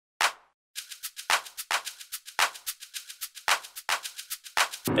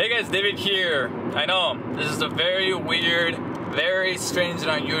Hey guys, David here. I know, this is a very weird, very strange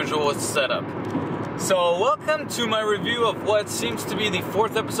and unusual setup. So, welcome to my review of what seems to be the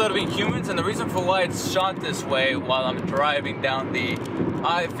 4th episode of Inhumans, and the reason for why it's shot this way while I'm driving down the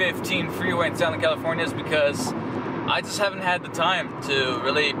I-15 freeway in Southern California is because I just haven't had the time to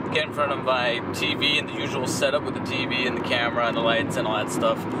really get in front of my TV and the usual setup with the TV and the camera and the lights and all that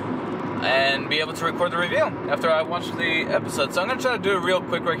stuff, and be able to record the review after I watch the episode. So I'm going to try to do it real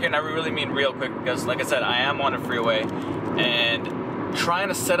quick right here, and I really mean real quick because, like I said, I am on a freeway, and trying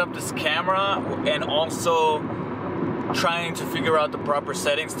to set up this camera and also trying to figure out the proper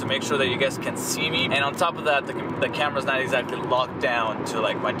settings to make sure that you guys can see me. And on top of that, the camera's not exactly locked down to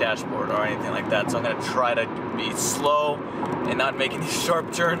like my dashboard or anything like that. So I'm going to try to be slow and not make any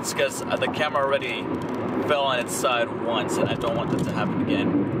sharp turns because the camera already fell on its side once, and I don't want that to happen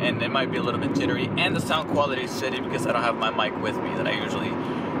again. And it might be a little bit jittery, and the sound quality is shitty because I don't have my mic with me that I usually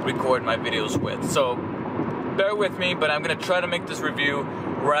record my videos with. So bear with me, but I'm gonna try to make this review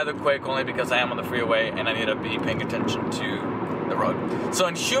rather quick, only because I am on the freeway and I need to be paying attention to the road. So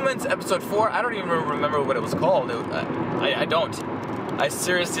Inhumans episode 4, I don't even remember what it was called. I don't. I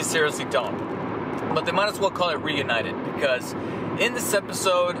seriously don't. But they might as well call it Reunited, because in this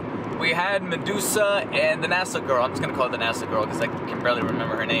episode we had Medusa and the NASA girl, I'm just going to call her the NASA girl because I can barely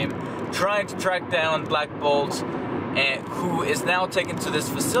remember her name, trying to track down Black Bolt, and who is now taken to this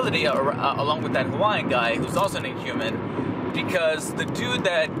facility along with that Hawaiian guy who's also an Inhuman, because the dude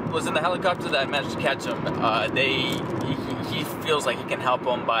that was in the helicopter that managed to catch him, he feels like he can help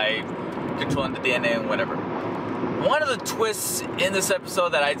him by controlling the DNA and whatever. One of the twists in this episode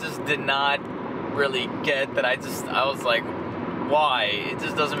that I just did not really get, that I was like, why? It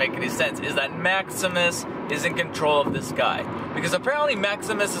just doesn't make any sense, is that Maximus is in control of this guy. Because apparently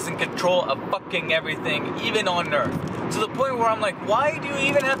Maximus is in control of fucking everything, even on Earth. To the point where I'm like, why do you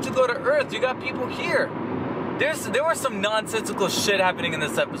even have to go to Earth? You got people here. There was some nonsensical shit happening in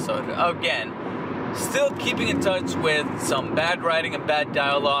this episode. Again, still keeping in touch with some bad writing and bad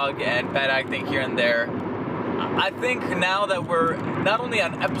dialogue and bad acting here and there. I think now that we're not only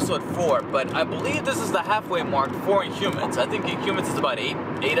on episode 4, but I believe this is the halfway mark for Inhumans. I think Inhumans is about 8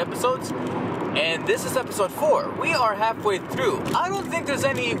 episodes, and this is episode 4. We are halfway through. I don't think there's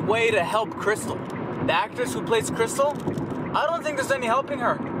any way to help Crystal. The actress who plays Crystal, I don't think there's any helping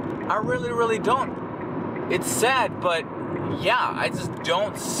her. I really don't. It's sad, but yeah, I just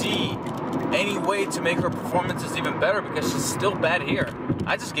don't see any way to make her performances even better because she's still bad here.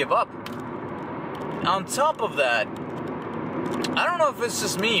 I just give up. On top of that, I don't know if it's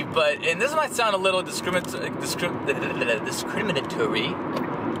just me, but, and this might sound a little discriminatory,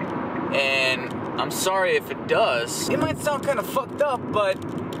 and I'm sorry if it does. It might sound kind of fucked up, but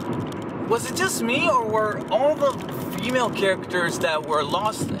was it just me, or were all the female characters that were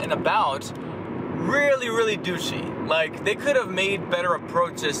lost and about really douchey? Like, they could have made better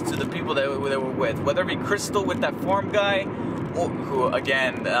approaches to the people that they were with, whether it be Crystal with that farm guy, who,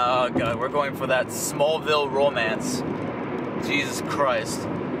 again, God, we're going for that Smallville romance. Jesus Christ.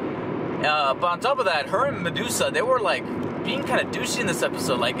 But on top of that, her and Medusa, they were like being kind of douchey in this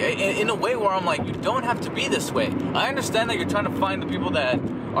episode, like in a way where I'm like, you don't have to be this way. I understand that you're trying to find the people that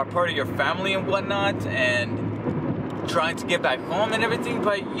are part of your family and whatnot, and trying to get back home and everything,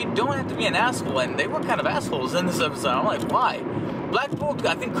 but you don't have to be an asshole, and they were kind of assholes in this episode. I'm like, why? Black Bolt,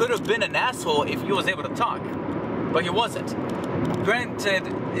 I think, could have been an asshole if he was able to talk, but he wasn't. Granted,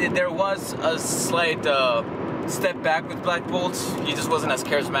 there was a slight step back with Black Bolt. He just wasn't as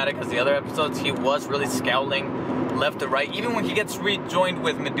charismatic as the other episodes. He was really scowling left to right, even when he gets rejoined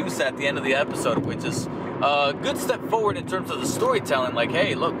with Medusa at the end of the episode, which is a good step forward in terms of the storytelling. Like,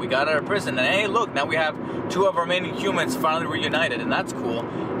 hey, look, we got out of prison, and hey, look, now we have 2 of our main humans finally reunited, and that's cool.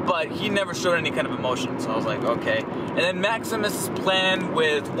 But he never showed any kind of emotion, so I was like, okay. And then Maximus' plan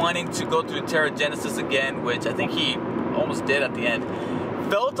with wanting to go through Terragenesis again, which I think he almost did at the end,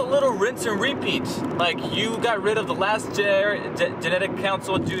 felt a little rinse and repeat. Like, you got rid of the last genetic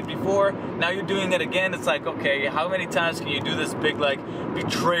council dude before, now you're doing it again. It's like, okay, how many times can you do this big, like,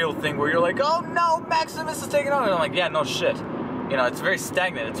 betrayal thing where you're like, oh no, Maximus is taking over? And I'm like, yeah, no shit. You know, it's very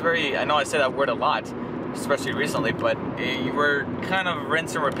stagnant. It's very, I know I say that word a lot, especially recently, but you were kind of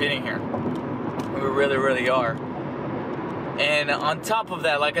rinse and repeating here. We really are. And on top of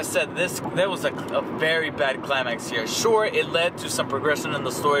that, like I said, there was a very bad climax here. Sure, it led to some progression in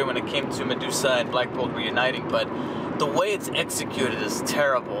the story when it came to Medusa and Black Bolt reuniting, but the way it's executed is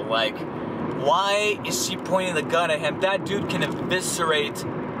terrible. Like, why is she pointing the gun at him? That dude can eviscerate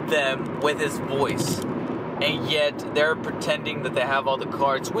them with his voice. and yet they're pretending that they have all the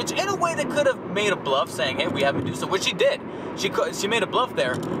cards, which in a way they could have made a bluff saying, hey, we have Medusa, which she did. She made a bluff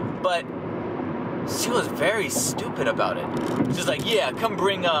there, but she was very stupid about it. She's like, yeah, come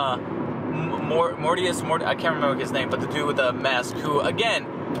bring Mortius, I can't remember his name, but the dude with the mask, who, again,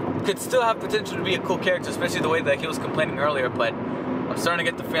 could still have potential to be a cool character, especially the way that he was complaining earlier, but I'm starting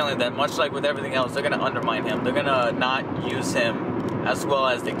to get the feeling that, much like with everything else, they're going to undermine him. They're going to not use him as well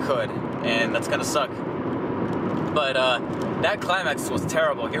as they could, and that's going to suck. But that climax was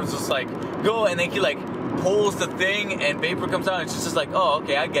terrible. He was just like, go, and then he, like, pulls the thing, and vapor comes out, and she's just like, oh,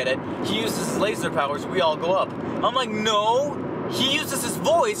 okay, I get it. He uses his laser powers, we all go up. I'm like, no, he uses his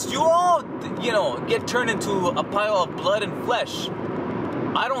voice, you all, you know, get turned into a pile of blood and flesh.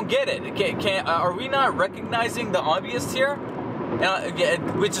 I don't get it. Are we not recognizing the obvious here?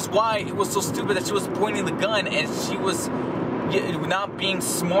 Which is why it was so stupid that she was pointing the gun and she was not being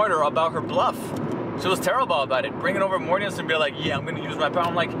smarter about her bluff. She was terrible about it. Bringing over Mortius and be like, yeah, I'm going to use my power.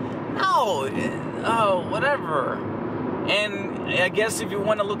 I'm like, no, oh, whatever. And I guess if you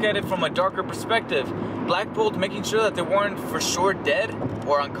want to look at it from a darker perspective, Black Bolt making sure that they weren't for sure dead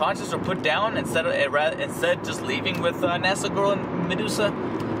or unconscious or put down instead just leaving with NASA Girl and Medusa,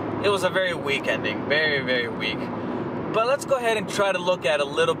 it was a very weak ending. Very, very weak. But let's go ahead and try to look at a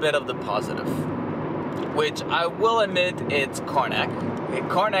little bit of the positive, which I will admit it's Karnak.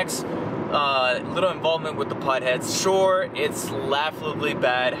 Karnak's little involvement with the potheads. Sure, it's laughably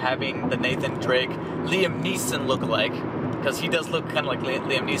bad having the Nathan Drake, Liam Neeson look-alike, because he does look kind of like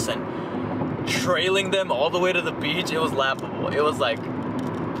Liam Neeson, trailing them all the way to the beach. It was laughable. It was like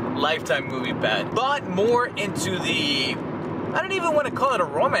Lifetime movie bad. But more into the, I don't even want to call it a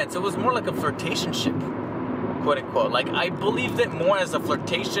romance. It was more like a flirtationship, quote unquote. Like, I believed it more as a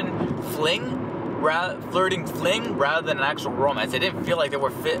flirting fling rather than an actual romance. It didn't feel like they were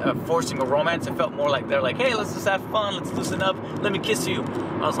forcing a romance. It felt more like they're like, hey, let's just have fun, let's loosen up, let me kiss you.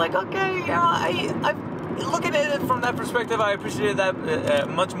 I was like, okay, I looking at it from that perspective, I appreciated that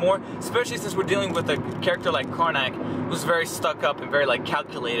much more, especially since we're dealing with a character like Karnak, who's very stuck up and very like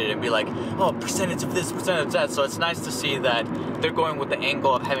calculated and be like, oh, percentage of this, percentage of that. So it's nice to see that they're going with the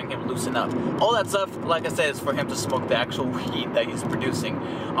angle of having him loosen up. All that stuff, like I said, is for him to smoke the actual weed that he's producing.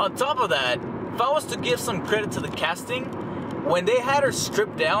 On top of that, if I was to give some credit to the casting, when they had her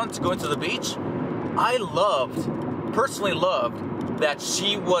stripped down to go into the beach, I personally loved that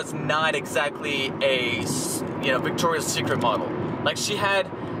she was not exactly a, Victoria's Secret model. Like, she had,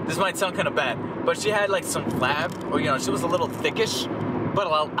 this might sound kind of bad, but she had like some flab, or she was a little thickish, but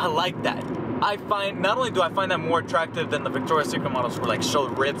I like that. Not only do I find that more attractive than the Victoria's Secret models who like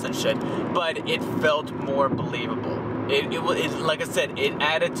showed ribs and shit, but it felt more believable. It like I said, it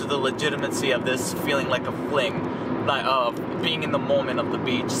added to the legitimacy of this feeling like a fling, like being in the moment of the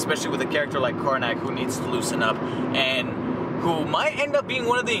beach, especially with a character like Karnak who needs to loosen up and who might end up being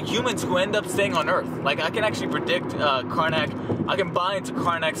one of the Inhumans who end up staying on Earth. Like, I can actually predict Karnak, I can buy into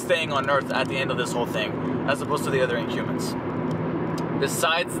Karnak staying on Earth at the end of this whole thing, as opposed to the other Inhumans.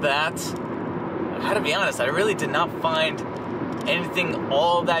 Besides that, I gotta be honest, I really did not find anything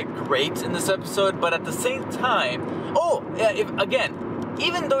all that great in this episode, but at the same time,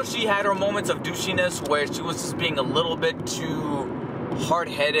 even though she had her moments of douchiness where she was just being a little bit too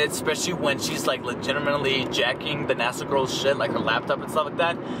hard-headed, especially when she's like legitimately jacking the NASA girl's shit, like her laptop and stuff like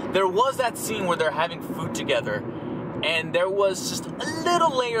that, there was that scene where they're having food together, and there was just a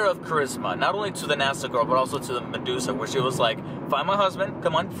little layer of charisma, not only to the NASA girl, but also to the Medusa, where she was like, find my husband,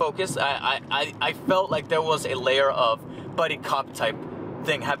 come on, focus. I felt like there was a layer of buddy cop type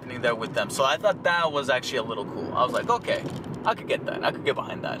thing happening there with them, so I thought that was actually a little cool. I was like, okay, I could get that, I could get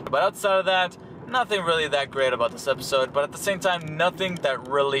behind that. But outside of that, nothing really that great about this episode, but at the same time, nothing that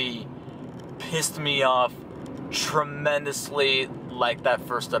really pissed me off tremendously like that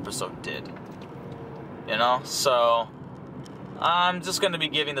first episode did. So I'm just going to be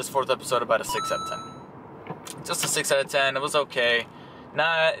giving this fourth episode about a 6 out of 10. Just a 6 out of 10. It was okay.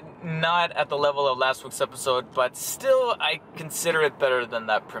 Not at the level of last week's episode, but still I consider it better than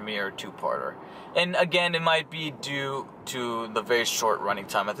that premiere 2-parter. And again, it might be due to the very short running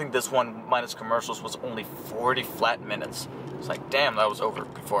time. I think this one, minus commercials, was only 40 flat minutes. It's like, damn, that was over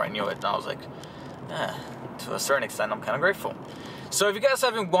before I knew it. And I was like, to a certain extent, I'm kind of grateful. So if you guys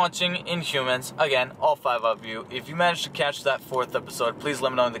have been watching Inhumans, again, all 5 of you, if you managed to catch that 4th episode, please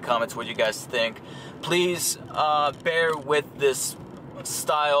let me know in the comments what you guys think. Please bear with this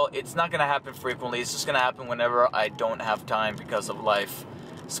style. It's not going to happen frequently. It's just going to happen whenever I don't have time because of life.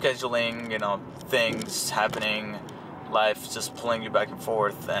 Scheduling, things happening, life just pulling you back and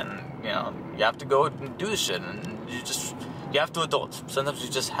forth, and, you have to go and do this shit, and you have to adult. Sometimes you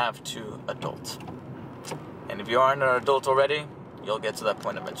just have to adult. And if you aren't an adult already, you'll get to that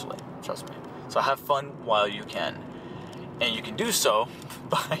point eventually. Trust me. So have fun while you can. And you can do so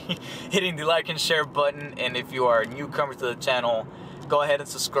by hitting the like and share button. And if you are a newcomer to the channel, go ahead and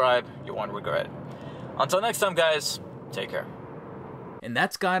subscribe. You won't regret it. Until next time, guys, take care. And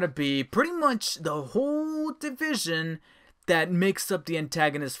that's gotta be pretty much the whole division that makes up the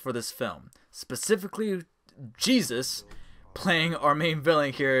antagonist for this film. Specifically, Jesus playing our main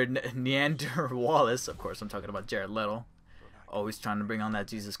villain here, Neander Wallace. Of course, I'm talking about Jared Leto. Always trying to bring on that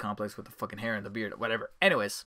Jesus complex with the fucking hair and the beard, whatever. Anyways.